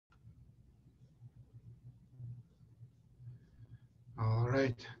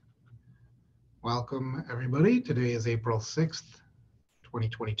right. Welcome, everybody. Today is April 6th,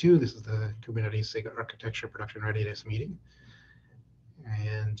 2022. This is the Kubernetes SIG Architecture Production Readiness meeting.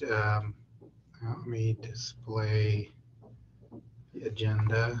 And let me display the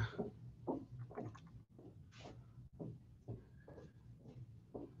agenda. One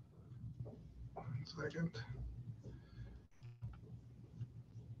second.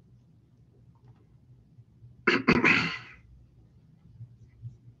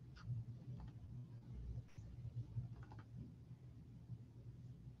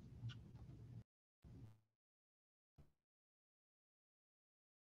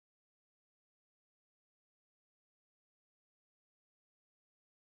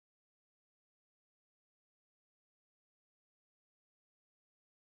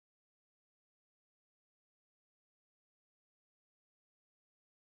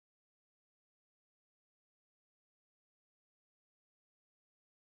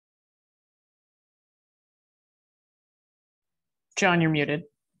 John, you're muted.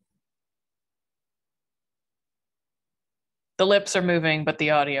 The lips are moving, but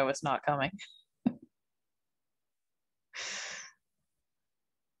the audio is not coming.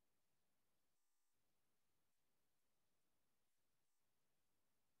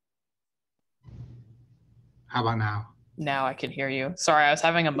 How about now? Now I can hear you. Sorry, I was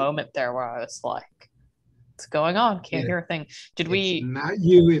having a moment there where I was like, what's going on? Can't hear a thing. Did we? It's not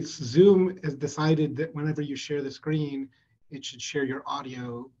you, it's Zoom has decided that whenever you share the screen, it should share your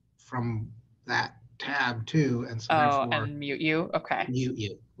audio from that tab too. And so therefore and mute you? Okay. Mute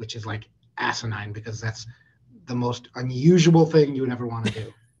you, which is like asinine because that's the most unusual thing you would ever want to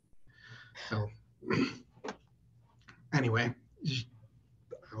do. So anyway,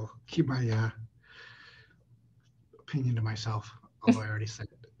 I'll keep my opinion to myself, although I already said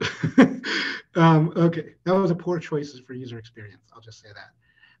it. Okay, that was a poor choice for user experience. I'll just say that,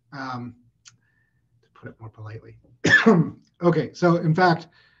 to put it more politely. Okay, so in fact,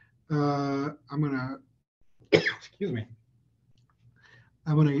 I'm gonna, excuse me,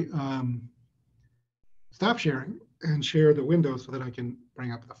 I'm gonna stop sharing and share the window so that I can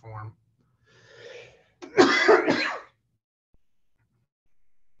bring up the form.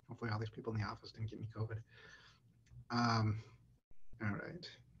 Hopefully all these people in the office didn't give me COVID. All right.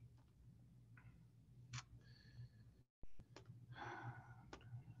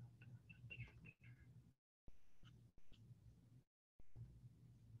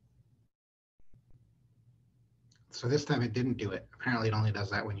 So this time it didn't do it. Apparently it only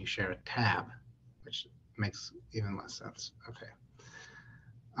does that when you share a tab, which makes even less sense. Okay.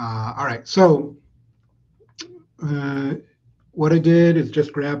 All right. So what I did is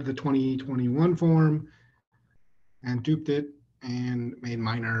just grab the 2021 form and duped it and made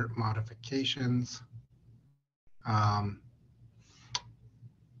minor modifications.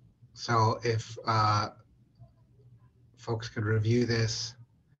 So if folks could review this,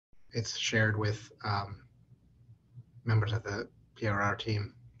 it's shared with members of the PRR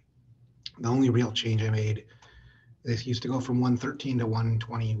team. The only real change I made, this used to go from 113 to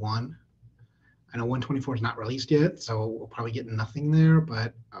 121. I know 124 is not released yet, so we'll probably get nothing there,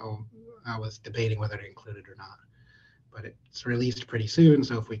 but I was debating whether to include it or not. But it's released pretty soon,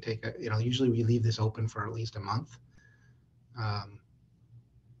 so if we take a, usually we leave this open for at least a month.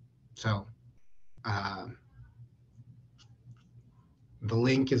 The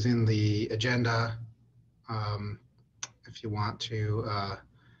link is in the agenda. If you want to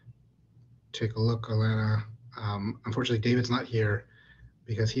take a look, Alana. Unfortunately, David's not here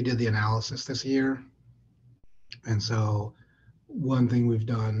because he did the analysis this year. And so one thing we've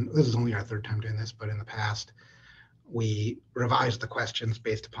done, this is only our third time doing this, but in the past, we revised the questions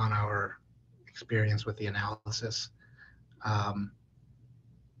based upon our experience with the analysis.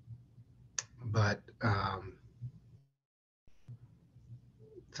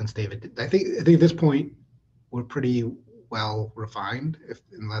 Since David, I think at this point, we're pretty well refined,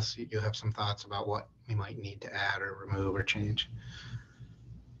 unless you have some thoughts about what we might need to add or remove or change.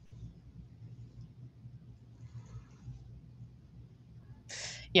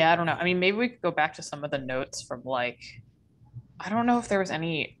 Yeah, I don't know. I mean, maybe we could go back to some of the notes from I don't know if there was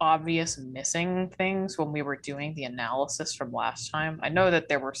any obvious missing things when we were doing the analysis from last time. I know that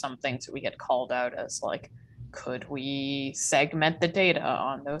there were some things that we had called out as could we segment the data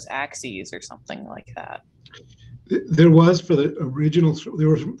on those axes or something like that? There was for the original, there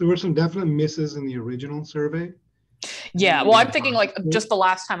were some definite misses in the original survey. Yeah, well, I'm thinking just the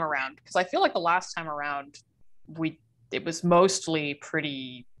last time around, because I feel like the last time around, it was mostly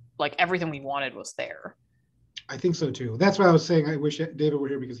pretty, everything we wanted was there. I think so too. That's why I was saying I wish David were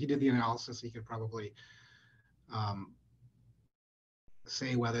here because he did the analysis. He could probably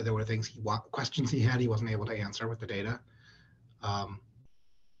say whether there were things questions he had he wasn't able to answer with the data,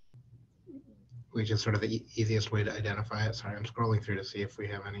 which is sort of the easiest way to identify it. Sorry, I'm scrolling through to see if we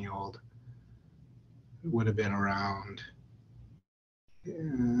have any old. It would have been around.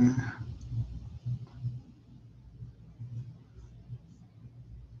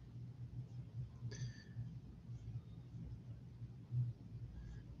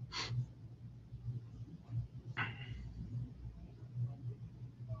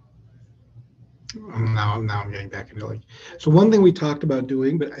 Now I'm getting back into like. So one thing we talked about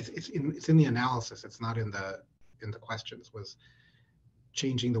doing, but it's in the analysis. It's not in the questions. Was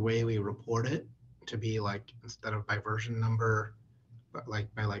changing the way we report it to be like, instead of by version number, but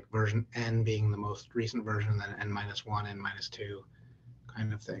like by like version n being the most recent version, then n-1, n-2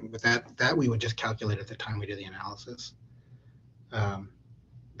 kind of thing. But that we would just calculate at the time we do the analysis.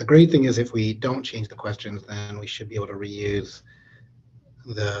 The great thing is if we don't change the questions, then we should be able to reuse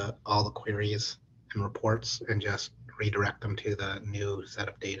all the queries and reports and just redirect them to the new set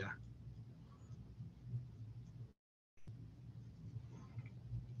of data.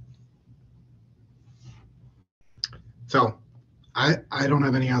 So I don't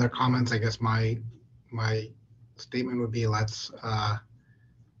have any other comments. I guess my statement would be, let's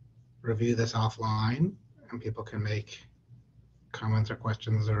review this offline and people can make comments or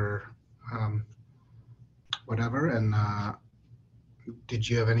questions or whatever. And did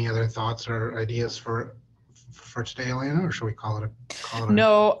you have any other thoughts or ideas for today, Elena, or should we call it a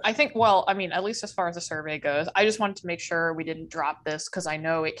No, I think, well, I mean, at least as far as the survey goes, I just wanted to make sure we didn't drop this because I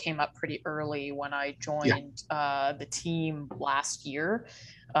know it came up pretty early when I joined the team last year.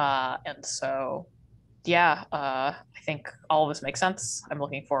 And so, yeah, I think all of this makes sense. I'm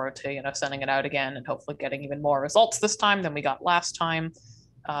looking forward to, sending it out again and hopefully getting even more results this time than we got last time.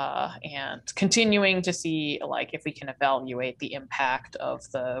 And continuing to see like if we can evaluate the impact of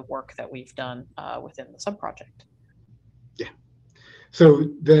the work that we've done within the sub-project. Yeah. So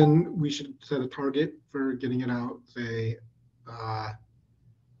then we should set a target for getting it out, say,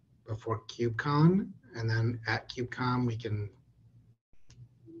 before KubeCon, and then at KubeCon we can,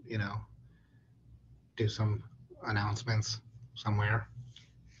 do some announcements somewhere,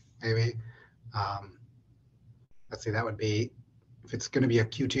 maybe. Let's see, that would be, if it's going to be a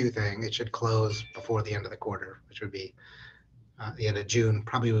Q2 thing, it should close before the end of the quarter, which would be the end of June.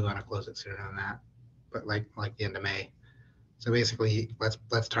 Probably we want to close it sooner than that, but like the end of May. So basically,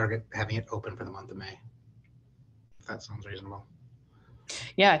 let's target having it open for the month of May. If that sounds reasonable.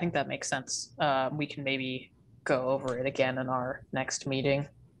 Yeah, I think that makes sense. We can maybe go over it again in our next meeting.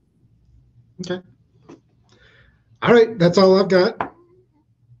 Okay. All right, that's all I've got.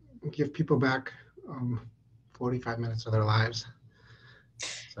 Give people back 45 minutes of their lives.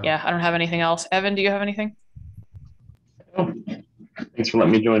 So. Yeah, I don't have anything else. Evan, do you have anything? Oh, thanks for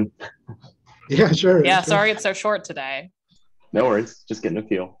letting me join. Yeah, sure. Yeah, sure. Sorry it's so short today. No worries, just getting a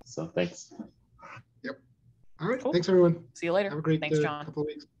feel. So thanks. Yep. All right. Cool. Thanks, everyone. See you later. Have a great Thanks, John. couple of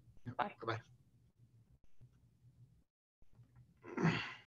weeks. Bye. Bye-bye.